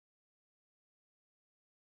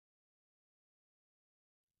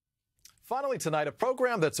Finally tonight, a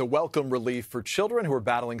program that's a welcome relief for children who are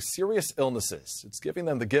battling serious illnesses. It's giving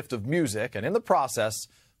them the gift of music and in the process,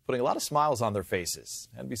 putting a lot of smiles on their faces.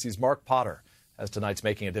 NBC's Mark Potter has tonight's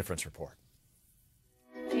Making a Difference report.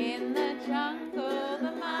 In the jungle,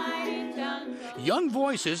 the mighty jungle. Young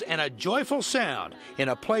voices and a joyful sound in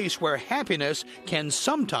a place where happiness can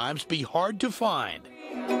sometimes be hard to find.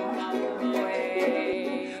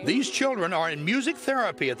 These children are in music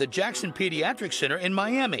therapy at the Jackson Pediatric Center in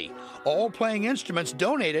Miami, all playing instruments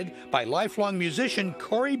donated by lifelong musician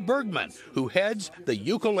Corey Bergman, who heads the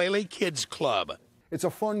Ukulele Kids Club. It's a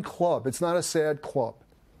fun club. It's not a sad club.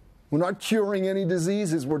 We're not curing any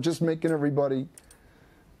diseases. We're just making everybody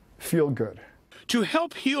feel good. To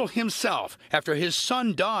help heal himself after his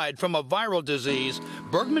son died from a viral disease,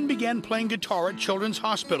 Bergman began playing guitar at children's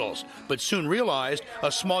hospitals, but soon realized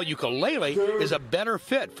a small ukulele is a better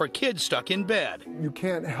fit for kids stuck in bed. You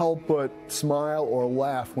can't help but smile or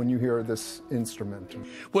laugh when you hear this instrument.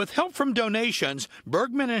 With help from donations,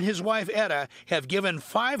 Bergman and his wife Etta have given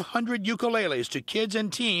 500 ukuleles to kids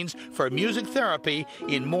and teens for music therapy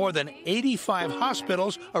in more than 85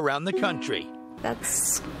 hospitals around the country.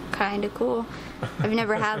 That's kind of cool. I've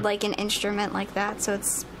never had like an instrument like that, so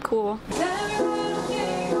it's cool.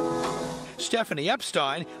 Stephanie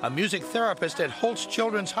Epstein, a music therapist at Holtz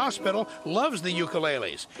Children's Hospital, loves the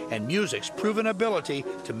ukuleles and music's proven ability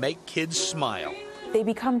to make kids smile. They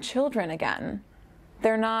become children again.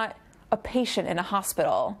 They're not a patient in a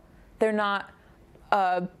hospital. They're not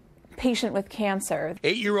a patient with cancer.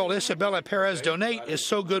 8-year-old Isabella Perez Donate is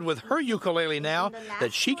so good with her ukulele now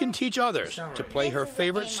that she can teach others to play her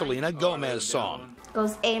favorite Selena Gomez song.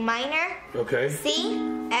 Goes A minor, Okay. C,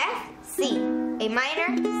 F, C. A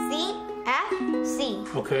minor, C, F, C.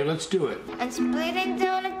 Okay, let's do it. And splitting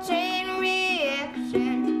down a chain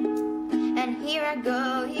reaction. And here I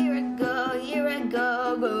go, here I go, here I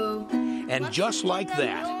go, go. And just like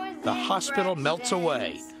that, the hospital melts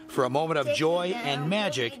away for a moment of joy and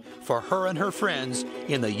magic for her and her friends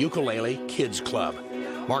in the Ukulele Kids Club.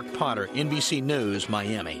 Mark Potter, NBC News,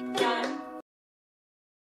 Miami.